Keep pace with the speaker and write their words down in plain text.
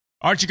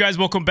Alright, you guys,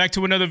 welcome back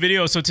to another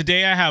video. So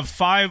today I have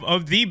 5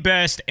 of the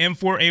best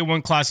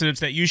M4A1 class setups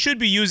that you should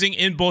be using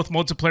in both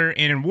multiplayer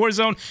and in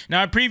Warzone.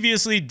 Now, I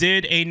previously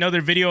did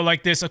another video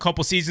like this a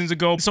couple seasons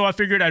ago, so I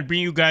figured I'd bring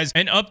you guys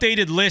an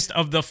updated list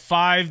of the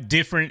 5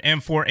 different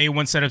M4A1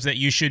 setups that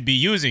you should be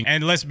using.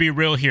 And let's be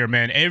real here,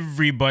 man.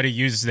 Everybody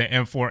uses the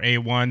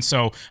M4A1,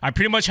 so I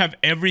pretty much have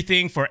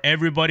everything for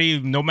everybody,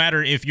 no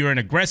matter if you're an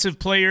aggressive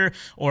player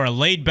or a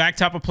laid-back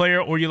type of player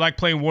or you like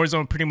playing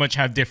Warzone, pretty much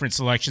have different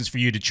selections for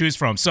you to choose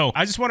from. So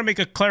I just want to make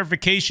a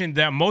clarification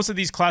that most of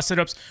these class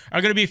setups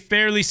are going to be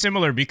fairly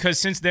similar, because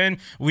since then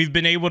we've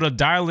been able to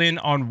dial in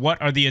on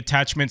what are the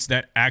attachments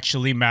that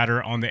actually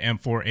matter on the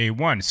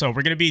M4A1. So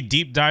we're going to be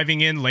deep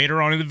diving in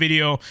later on in the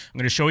video. I'm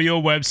going to show you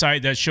a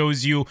website that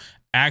shows you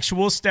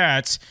actual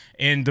stats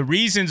and the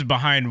reasons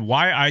behind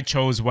why I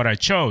chose what I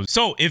chose.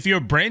 So if you're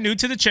brand new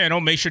to the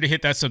channel, make sure to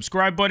hit that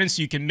subscribe button so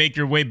you can make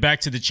your way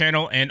back to the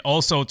channel and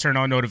also turn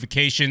on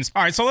notifications.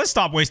 All right, so let's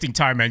stop wasting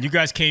time, man. You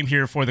guys came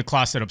here for the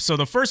class setup. So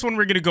the first one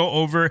we're going to go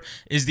over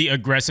is the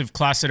aggressive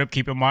class setup.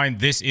 Keep in mind,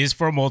 this is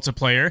for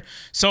multiplayer.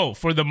 So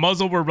for the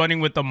muzzle, we're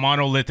running with the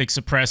monolithic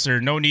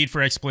suppressor. No need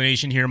for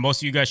explanation here.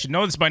 Most of you guys should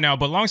know this by now,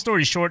 but long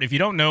story short, if you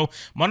don't know,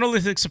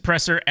 monolithic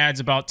suppressor adds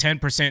about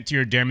 10% to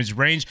your damage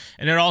range,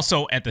 and it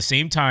also at the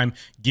same time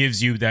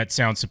gives you that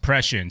sound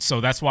suppression.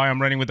 So that's why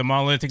I'm running with the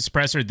monolithic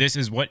suppressor. This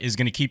is what is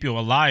going to keep you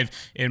alive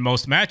in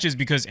most matches,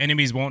 because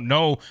enemies won't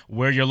know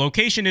where your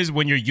location is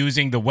when you're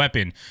using the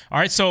weapon. All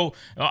right, so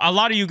a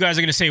lot of you guys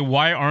are going to say,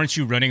 why aren't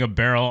you running a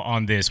barrel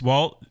on this?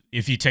 Well,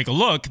 if you take a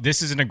look,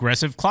 this is an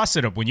aggressive class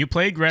setup. When you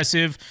play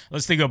aggressive,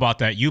 let's think about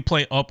that. You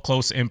play up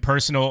close and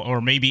personal, or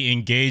maybe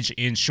engage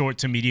in short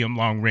to medium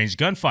long range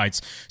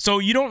gunfights. So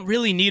you don't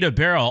really need a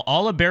barrel.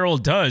 All a barrel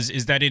does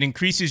is that it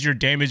increases your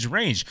damage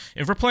range.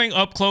 If we're playing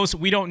up close,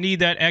 we don't need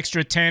that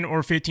extra 10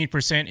 or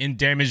 15% in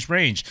damage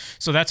range.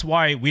 So that's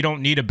why we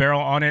don't need a barrel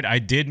on it. I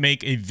did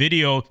make a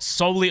video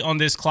solely on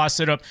this class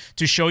setup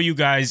to show you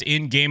guys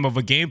in game of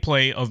a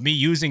gameplay of me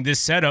using this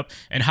setup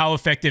and how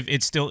effective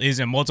it still is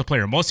in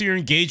multiplayer. Most of your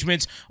engagements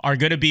are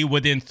going to be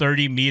within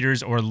 30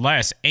 meters or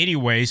less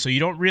anyway, so you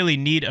don't really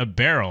need a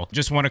barrel.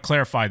 Just want to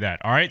clarify that.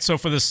 All right, so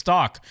for the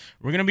stock,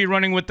 we're going to be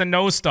running with the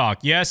no stock.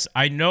 Yes,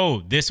 I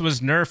know this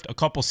was nerfed a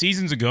couple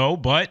seasons ago,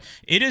 but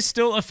it is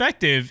still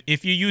effective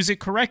if you use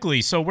it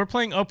correctly. So we're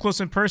playing up close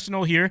and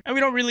personal here, and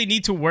we don't really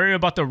need to worry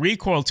about the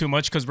recoil too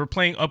much, because we're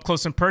playing up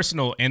close and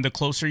personal, and the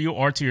closer you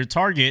are to your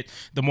target,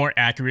 the more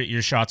accurate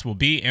your shots will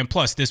be. And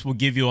plus, this will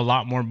give you a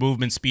lot more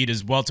movement speed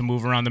as well to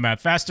move around the map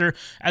faster,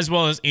 as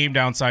well as aim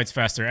down sights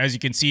faster. As you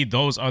can see,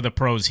 those are the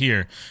pros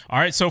here. All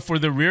right, so for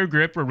the rear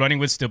grip, we're running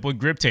with stippled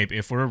grip tape.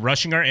 If we're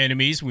rushing our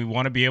enemies, we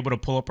want to be able to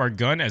pull up our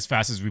gun as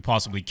fast as we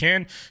possibly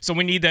can. So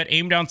we need that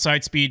aim down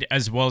sight speed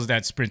as well as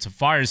that sprint to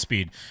fire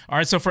speed. All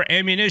right, so for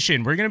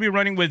ammunition, we're going to be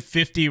running with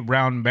 50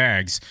 round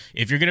mags.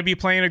 If you're going to be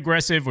playing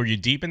aggressive or you're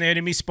deep in the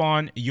enemy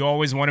spawn, you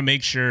always want to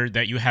make sure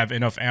that you have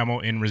enough ammo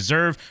in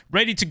reserve,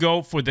 ready to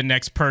go for the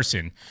next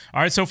person.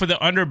 All right, so for the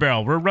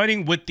underbarrel, we're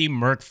running with the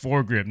Merc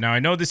Foregrip. Now, I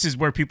know this is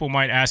where people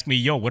might ask me,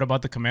 yo, what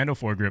about the Commando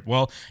Foregrip?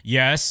 Well,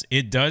 yes,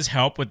 it does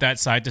help with that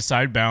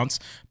side-to-side bounce,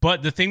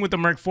 but the thing with the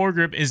Merc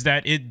Foregrip is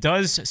that it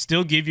does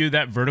still give you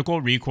that vertical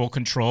recoil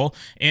control,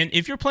 and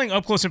if you're playing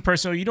up close and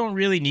personal, you don't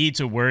really need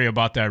to worry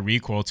about that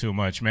recoil too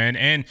much, man.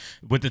 And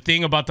with the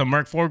thing about the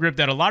Merc Foregrip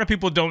that a lot of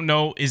people don't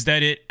know is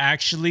that it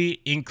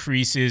actually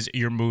increases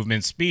your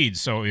movement speed.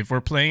 So if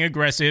we're playing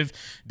aggressive,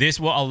 this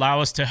will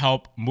allow us to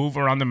help move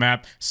around the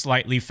map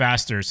slightly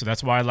faster. So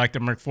that's why I like the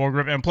Merc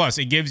Foregrip, and plus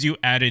it gives you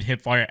added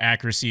hipfire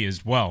accuracy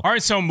as well. All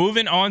right, so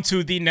moving on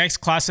to the next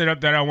class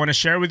setup that I want to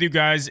share with you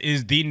guys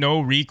is the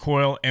no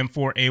recoil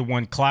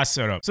M4A1 class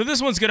setup. So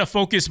this one's going to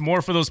focus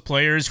more for those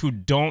players who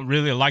don't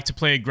really like to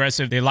play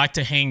aggressive. They like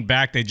to hang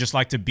back. They just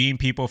like to beam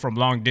people from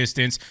long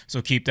distance.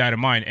 So keep that in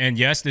mind. And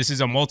yes, this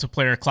is a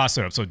multiplayer class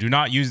setup, so do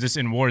not use this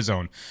in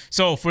Warzone.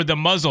 So for the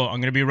muzzle,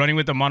 I'm going to be running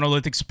with the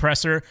monolithic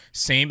suppressor.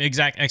 Same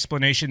exact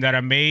explanation that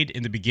I made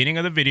in the beginning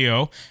of the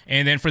video.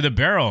 And then for the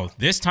barrel,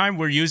 this time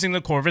we're using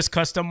the Corvus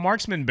custom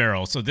marksman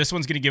barrel. So this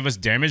one's going to give us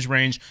damage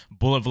range,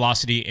 bullet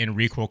velocity, and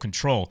recoil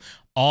control.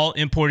 All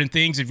important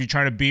things if you're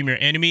trying to beam your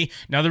enemy.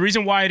 Now, the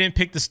reason why I didn't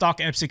pick the stock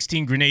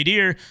M16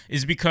 Grenadier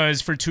is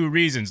because for 2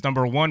 reasons.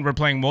 Number one, we're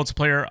playing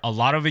multiplayer. A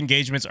lot of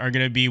engagements are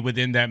going to be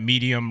within that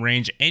medium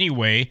range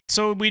anyway,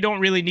 so we don't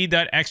really need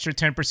that extra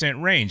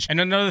 10% range.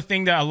 And another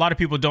thing that a lot of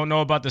people don't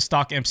know about the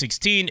stock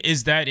M16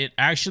 is that it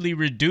actually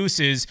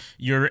reduces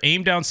your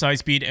aim down sight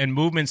speed and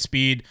movement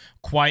speed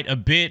quite a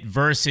bit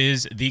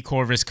versus the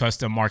Corvus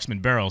custom marksman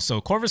barrel.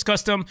 So Corvus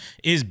custom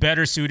is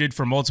better suited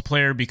for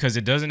multiplayer because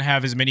it doesn't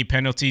have as many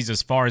penalties as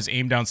as far as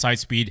aim down sight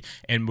speed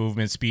and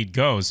movement speed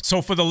goes.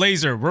 So for the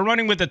laser, we're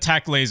running with the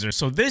tac laser.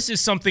 So this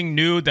is something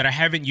new that I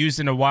haven't used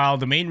in a while.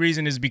 The main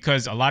reason is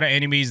because a lot of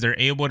enemies, they're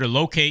able to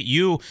locate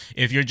you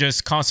if you're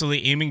just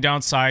constantly aiming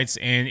down sights,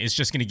 and it's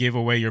just going to give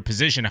away your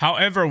position.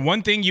 However,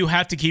 one thing you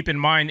have to keep in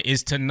mind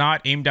is to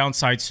not aim down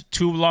sights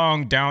too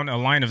long down a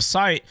line of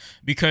sight,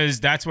 because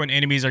that's when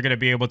enemies are going to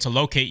be able to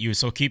locate you.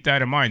 So keep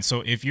that in mind.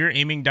 So if you're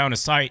aiming down a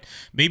sight,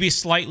 maybe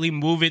slightly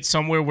move it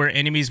somewhere where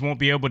enemies won't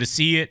be able to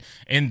see it,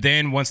 and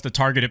then once the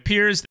target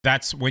appears,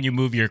 that's when you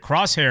move your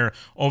crosshair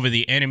over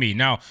the enemy.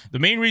 Now, the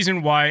main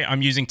reason why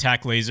I'm using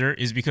tac laser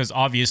is because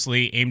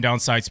obviously aim down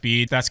sight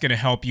speed, that's going to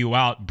help you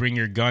out, bring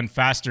your gun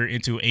faster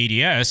into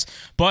ADS,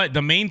 but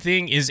the main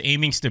thing is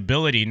aiming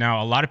stability.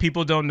 Now, a lot of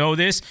people don't know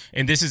this,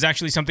 and this is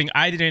actually something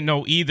I didn't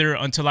know either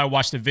until I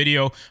watched a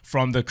video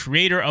from the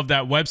creator of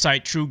that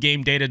website,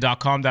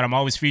 TrueGameData.com, that I'm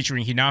always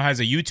featuring. He now has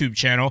a YouTube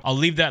channel. I'll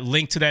leave that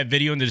link to that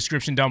video in the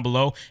description down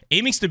below.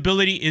 Aiming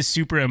stability is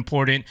super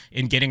important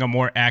in getting a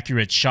more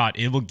accurate shot.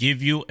 It will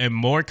give you a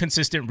more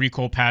consistent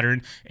recoil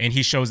pattern, and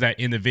he shows that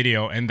in the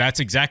video, and that's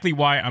exactly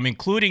why I'm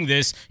including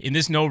this in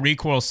this no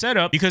recoil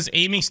setup, because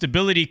aiming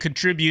stability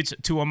contributes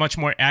to a much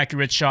more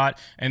accurate shot,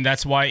 and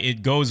that's why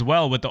it goes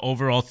well with the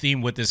overall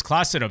theme with this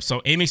class setup.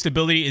 So aiming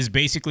stability is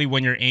basically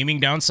when you're aiming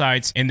down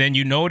sights and then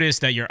you notice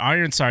that your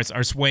iron sights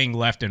are swaying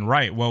left and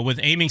right. Well, with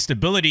aiming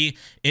stability,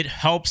 it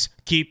helps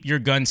keep your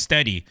gun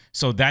steady.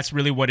 So that's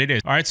really what it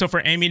is. All right, so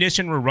for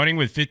ammunition, we're running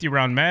with 50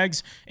 round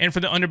mags, and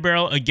for the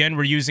underbarrel, again,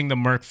 we're using the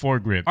Merc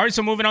Foregrip. All right,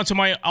 so moving on to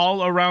my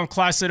all-around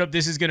class setup,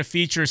 this is going to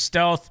feature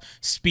stealth,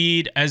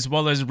 speed, as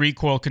well as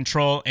recoil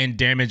control and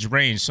damage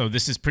range. So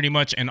this is pretty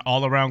much an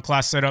all-around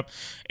class setup,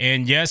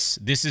 and yes,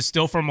 this is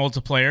still for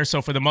multiplayer.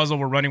 So for the muzzle,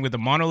 we're running with the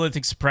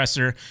monolithic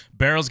suppressor.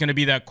 Barrel is going to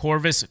be that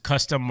Corvus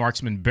custom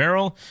marksman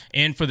barrel,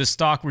 and for the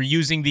stock, we're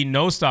using the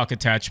no stock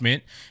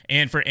attachment,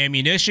 and for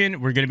ammunition,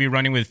 we're going to be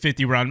running with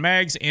 50 round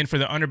mags, and for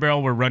the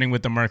underbarrel, we're running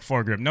with the Merc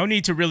Foregrip. No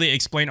need to really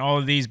explain all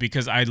of these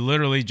because I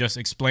literally just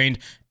explained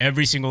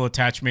every single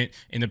attachment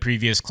in the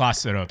previous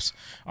class setups.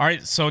 All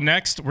right, so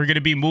next we're going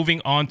to be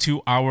moving on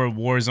to our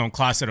Warzone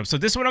class setup. So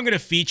this one I'm going to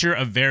feature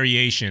a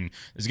variation.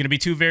 There's going to be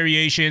two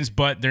variations,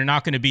 but they're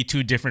not going to be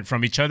too different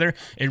from each other.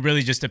 It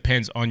really just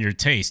depends on your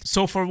taste.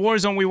 So for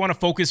Warzone, we want to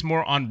focus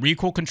more on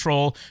recoil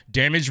control,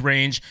 damage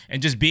range,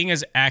 and just being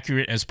as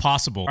accurate as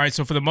possible. All right,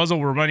 so for the muzzle,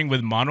 we're running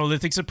with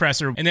monolithic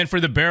suppressor, and then for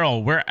the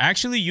barrel, we're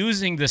actually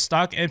using the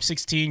stock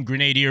M16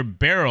 Grenadier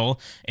barrel,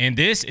 and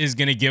this is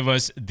going to give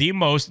us the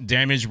most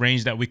damage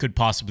range that we could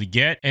possibly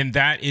get, and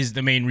that is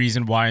the main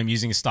reason why I'm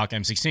using a stock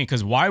M16,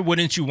 because why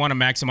wouldn't you want to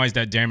maximize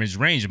that damage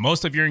range?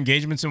 Most of your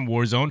engagements in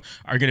Warzone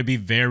are going to be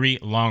very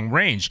long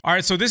range. All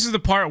right, so this is the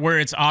part where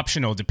it's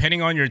optional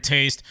depending on your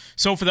taste.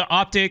 So for the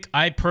optic,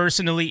 I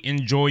personally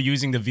enjoy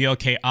using the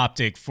VLK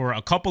optic for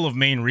a couple of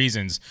main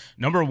reasons.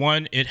 Number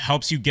one, it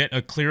helps you get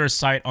a clearer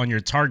sight on your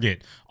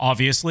target.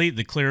 Obviously,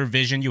 the clearer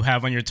vision you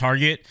have on your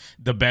target,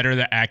 the better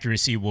the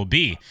accuracy will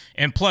be.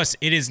 And plus,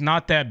 it is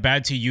not that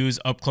bad to use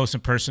up close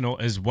and personal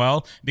as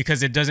well,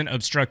 because it doesn't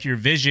obstruct your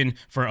vision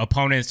for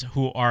opponents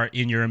who are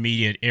in your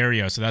immediate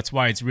area. So that's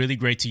why it's really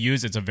great to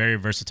use. It's a very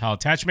versatile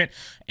attachment.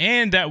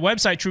 And that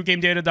website,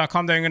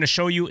 TrueGameData.com, that I'm going to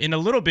show you in a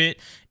little bit,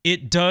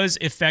 it does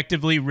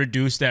effectively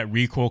reduce that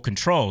recoil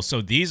control.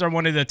 So these are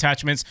one of the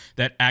attachments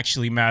that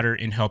actually matter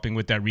in helping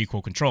with that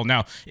recoil control.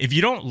 Now, if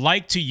you don't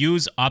like to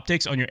use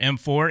optics on your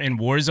M4 in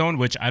Warzone,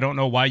 which I don't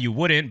know why you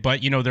wouldn't,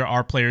 but you know, there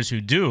are players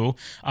who do,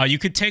 you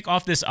could take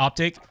off this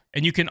optic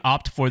and you can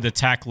opt for the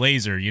tac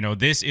laser. You know,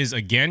 this is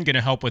again going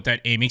to help with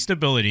that aiming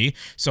stability.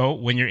 So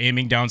when you're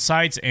aiming down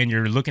sights and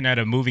you're looking at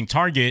a moving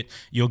target,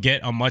 you'll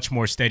get a much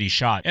more steady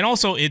shot. And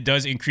also it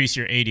does increase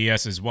your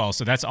ADS as well.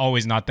 So that's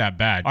always not that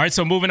bad. All right,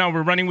 so moving on,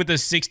 we're running with the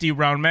 60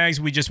 round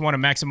mags. We just want to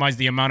maximize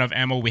the amount of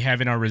ammo we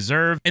have in our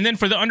reserve. And then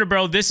for the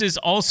underbarrel, this is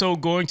also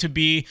going to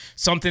be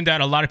something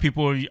that a lot of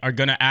people are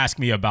going to ask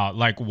me about.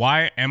 Like,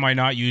 why am I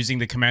not using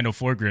the Commando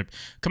Foregrip?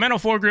 Commando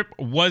Foregrip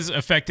was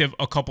effective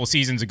a couple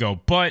seasons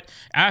ago, but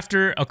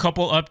after a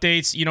couple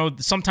updates, you know,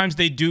 sometimes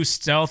they do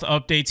stealth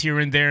updates here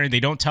and there and they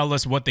don't tell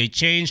us what they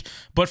changed.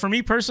 But for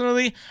me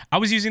personally, I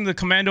was using the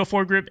Commando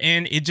Foregrip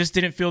and it just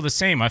didn't feel the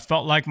same. I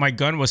felt like my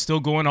gun was still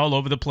going all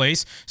over the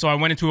place. So I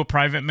went into a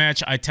private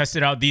match. I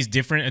tested out these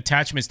different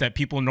attachments that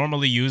people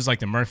normally use, like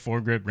the Merc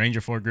Foregrip, Ranger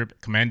Foregrip,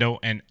 Commando,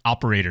 and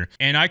Operator.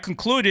 And I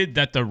concluded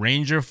that the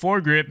Ranger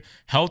Foregrip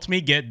helped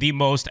me get the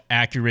most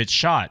accurate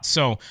shot.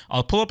 So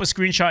I'll pull up a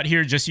screenshot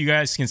here just so you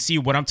guys can see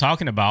what I'm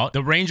talking about.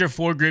 The Ranger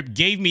Foregrip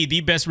gave me the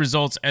best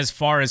results as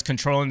far as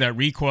controlling that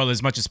recoil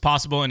as much as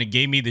possible, and it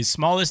gave me the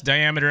smallest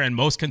diameter and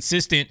most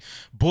consistent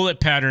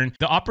bullet pattern.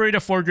 The Operator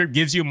Foregrip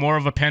gives you more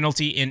of a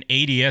penalty in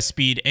ADS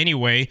speed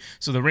anyway,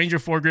 so the Ranger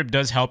Foregrip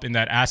does help in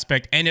that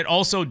aspect, and it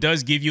also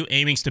does give you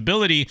aiming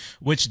stability,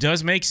 which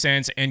does make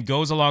sense and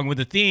goes along with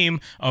the theme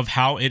of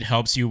how it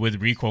helps you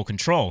with recoil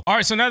control. All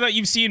right, so now that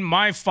you've seen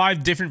my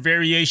 5 different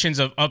variations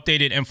of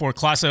updated M4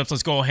 class setups,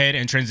 let's go ahead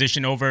and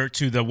transition over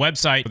to the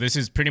website. This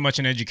is pretty much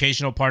an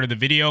educational part of the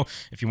video.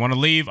 If you want to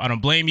leave, I don't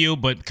blame blame you,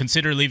 but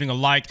consider leaving a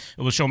like.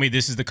 It will show me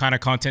this is the kind of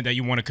content that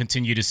you want to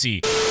continue to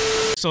see.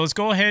 So let's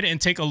go ahead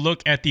and take a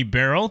look at the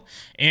barrel.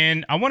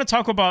 And I want to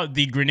talk about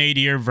the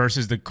Grenadier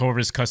versus the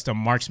Corvus Custom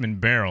Marksman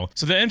barrel.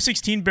 So the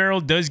M16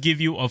 barrel does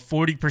give you a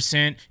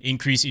 40%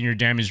 increase in your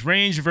damage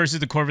range versus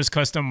the Corvus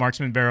Custom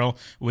Marksman barrel,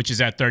 which is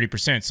at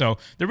 30%. So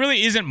there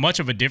really isn't much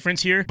of a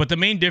difference here, but the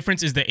main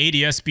difference is the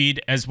ADS speed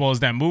as well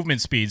as that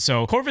movement speed.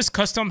 So Corvus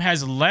Custom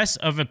has less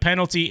of a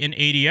penalty in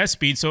ADS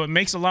speed, so it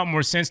makes a lot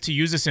more sense to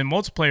use this in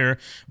multiplayer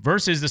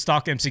versus the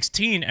stock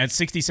M16 at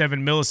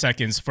 67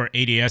 milliseconds for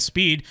ADS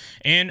speed.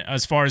 And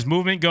as far as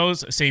movement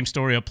goes, same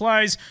story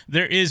applies.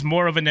 There is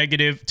more of a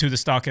negative to the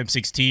stock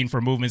M16 for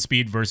movement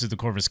speed versus the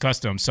Corvus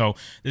Custom. So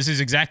this is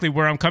exactly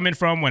where I'm coming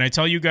from when I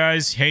tell you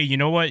guys, hey, you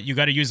know what? You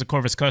got to use the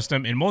Corvus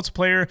Custom in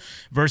multiplayer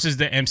versus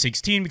the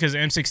M16, because the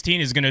M16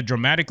 is going to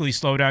dramatically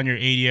slow down your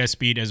ADS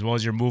speed as well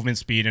as your movement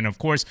speed. And of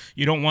course,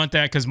 you don't want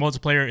that because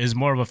multiplayer is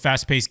more of a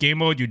fast-paced game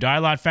mode. You die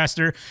a lot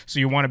faster, so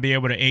you want to be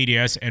able to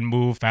ADS and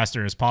move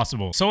faster as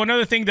possible. So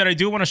another thing that I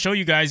do want to show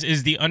you guys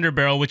is the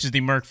Underbarrel, which is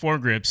the Merc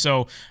Foregrip.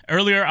 So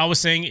earlier I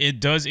was saying it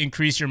does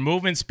increase your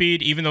movement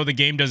speed, even though the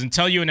game doesn't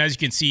tell you. And as you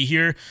can see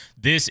here,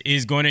 this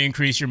is going to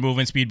increase your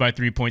movement speed by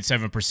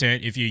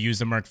 3.7% if you use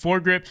the Merc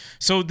Foregrip.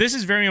 So this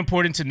is very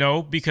important to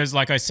know because,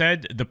 like I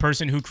said, the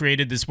person who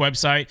created this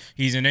website,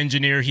 he's an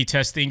engineer. He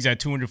tests things at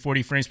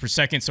 240 frames per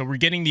second. So we're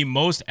getting the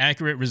most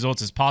accurate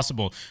results as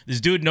possible.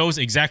 This dude knows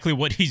exactly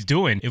what he's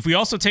doing. If we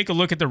also take a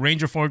look at the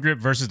Ranger Foregrip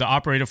versus the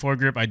Operator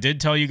Foregrip, I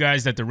did tell you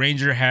guys that the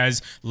Ranger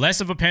has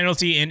less of a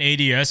penalty in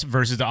ADS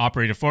versus the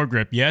Operator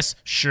Foregrip. Yes,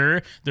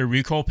 sure, the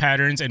recoil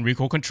patterns and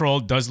recoil control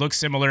does look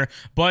similar,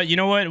 but you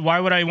know what? Why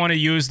would I want to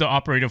use the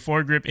Operator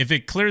Foregrip if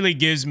it clearly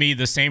gives me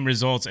the same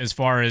results as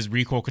far as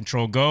recoil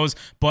control goes,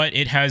 but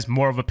it has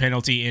more of a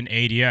penalty in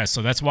ADS?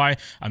 So that's why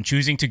I'm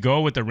choosing to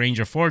go with the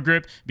Ranger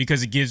Foregrip,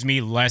 because it gives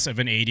me less of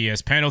an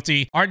ADS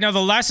penalty. All right, now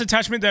the last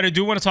attachment that I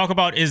do want to talk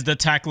about is the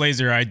TAC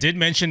laser. I did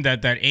mention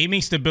that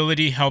aiming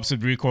stability helps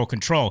with recoil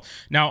control.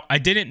 Now, I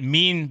didn't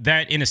mean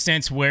that in a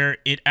sense where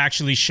it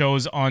actually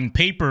shows on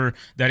paper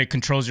that it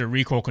controls your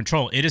recoil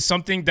control. It is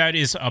something that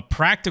is a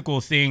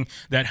practical thing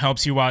that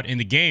helps you out in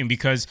the game,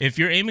 because if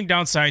you're aiming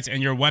down sights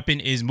and your weapon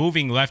is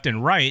moving left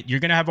and right, you're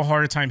going to have a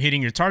harder time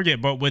hitting your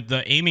target. But with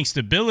the Aiming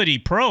Stability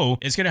Pro,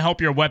 it's going to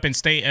help your weapon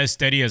stay as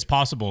steady as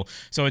possible.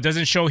 So it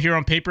doesn't show here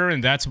on paper,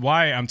 and that's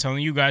why I'm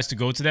telling you guys to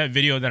go to that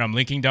video that I'm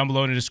linking down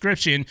below in the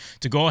description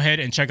to go ahead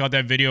and check out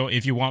that video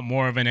if you want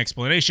more of an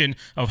explanation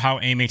of how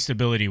aiming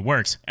stability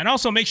works. And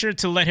also make sure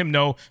to let him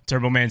know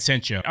Turboman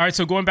sent you. All right,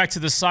 so going back to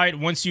the site,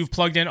 once you've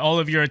plugged in all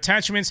of your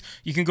attachments,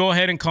 you can go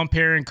ahead and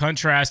compare and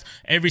contrast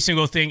every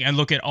single thing and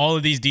look at all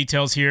of these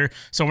details here.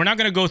 So we're not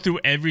going to go through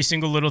every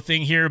single little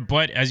thing here,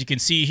 but as you can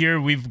see here,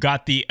 we've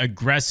got the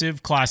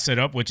aggressive class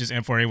setup, which is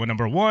M4A1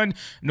 number 1.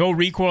 No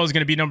recoil is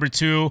going to be number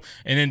 2,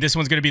 and then this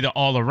one's going to be the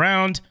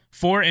all-around.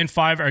 4 and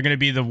 5 are going to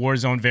be the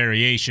Warzone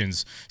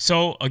variations.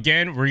 So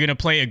again, we're going to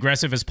play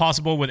aggressive as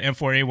possible with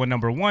M4A1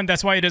 number 1.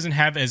 That's why it doesn't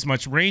have as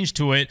much range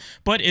to it,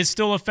 but it's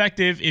still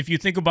effective. If you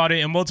think about it,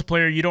 in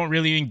multiplayer, you don't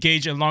really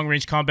engage in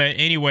long-range combat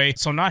anyway,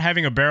 so not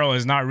having a barrel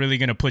is not really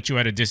going to put you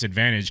at a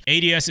disadvantage.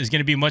 ADS is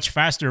going to be much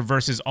faster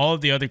versus all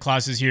of the other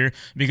classes here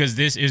because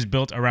this is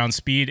built around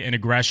speed and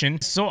aggression.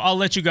 So I'll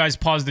let you guys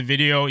pause the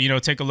video,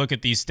 take a look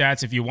at these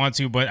stats if you want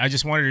to, but I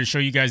just wanted to show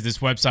you guys this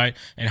website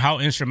and how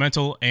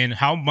instrumental and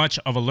how much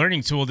of a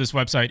learning tool this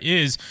website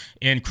is,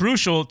 and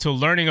crucial to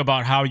learning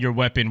about how your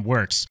weapon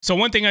works. So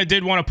one thing I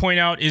did want to point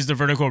out is the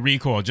vertical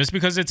recoil. Just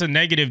because it's a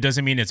negative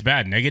doesn't mean it's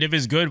bad. Negative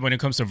is good when it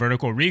comes to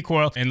vertical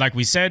recoil, and like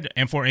we said,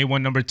 M4A1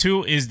 number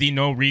 2 is the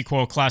no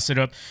recoil class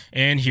setup,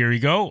 and here we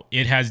go.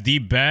 It has the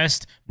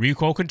best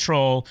recoil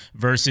control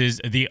versus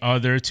the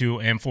other two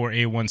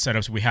M4A1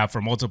 setups we have for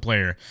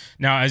multiplayer.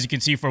 Now, as you can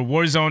see for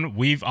Warzone,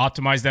 we've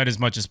optimized that as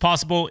much as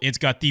possible. It's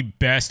got the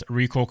best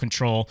recoil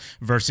control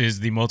versus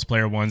the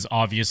multiplayer ones.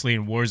 Obviously,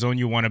 in Warzone,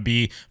 you want to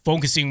be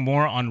focusing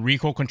more on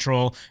recoil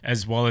control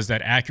as well as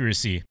that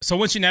accuracy. So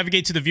once you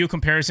navigate to the view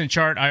comparison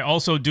chart, I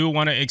also do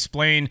want to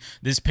explain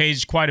this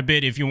page quite a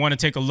bit if you want to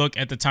take a look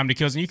at the time to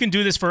kills. And you can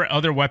do this for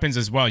other weapons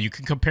as well. You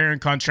can compare and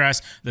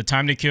contrast the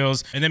time to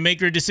kills and then make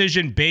your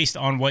decision based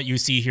on what you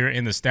see here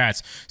in the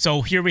stats.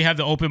 So here we have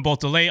the open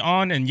bolt delay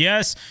on, and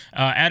yes,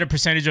 add a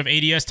percentage of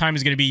ADS time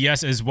is going to be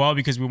yes as well,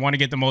 because we want to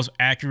get the most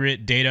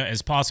accurate data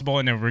as possible.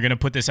 And then we're going to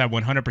put this at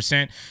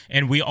 100%.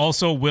 And we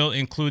also will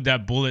include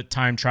that bullet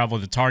time travel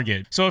to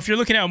target. So if you're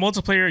looking at a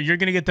multiplayer, you're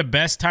going to get the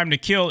best time to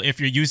kill if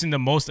you're using the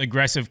most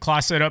aggressive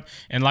class setup.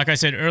 And like I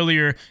said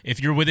earlier,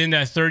 if you're within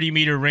that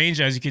 30-meter range,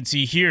 as you can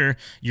see here,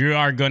 you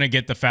are going to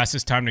get the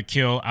fastest time to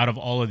kill out of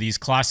all of these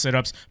class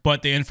setups.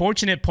 But the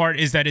unfortunate part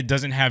is that it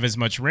doesn't have as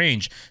much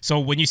range. So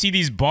when you see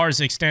these bars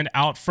extend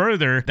out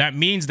further, that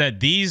means that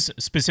these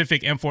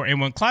specific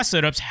M4A1 class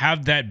setups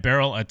have that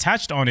barrel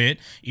attached on it,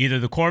 either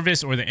the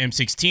Corvus or the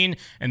M16,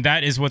 and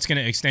that is what's going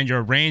to extend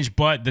your range.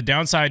 But the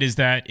downside is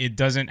that it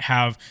doesn't have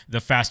have the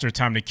faster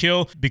time to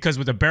kill, because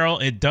with the barrel,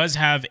 it does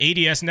have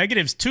ADS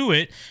negatives to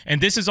it.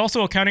 And this is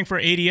also accounting for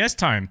ADS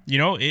time. You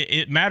know,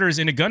 it matters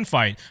in a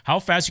gunfight, how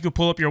fast you can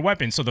pull up your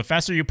weapon. So the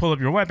faster you pull up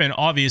your weapon,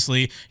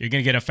 obviously, you're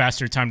going to get a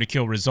faster time to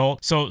kill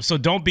result. So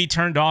don't be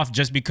turned off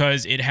just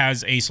because it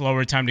has a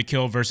slower time to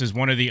kill versus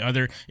one or the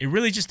other. It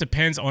really just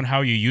depends on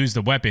how you use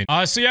the weapon.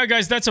 So yeah,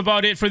 guys, that's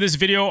about it for this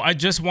video. I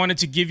just wanted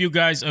to give you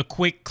guys a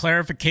quick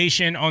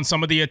clarification on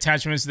some of the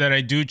attachments that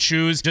I do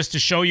choose, just to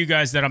show you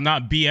guys that I'm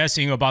not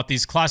BSing about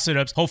these class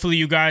setups. Hopefully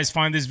you guys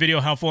find this video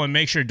helpful, and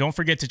make sure, don't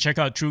forget to check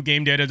out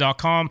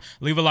truegamedata.com.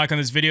 Leave a like on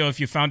this video if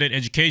you found it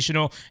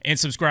educational, and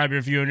subscribe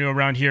if you're new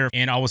around here,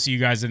 and I will see you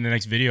guys in the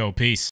next video. Peace.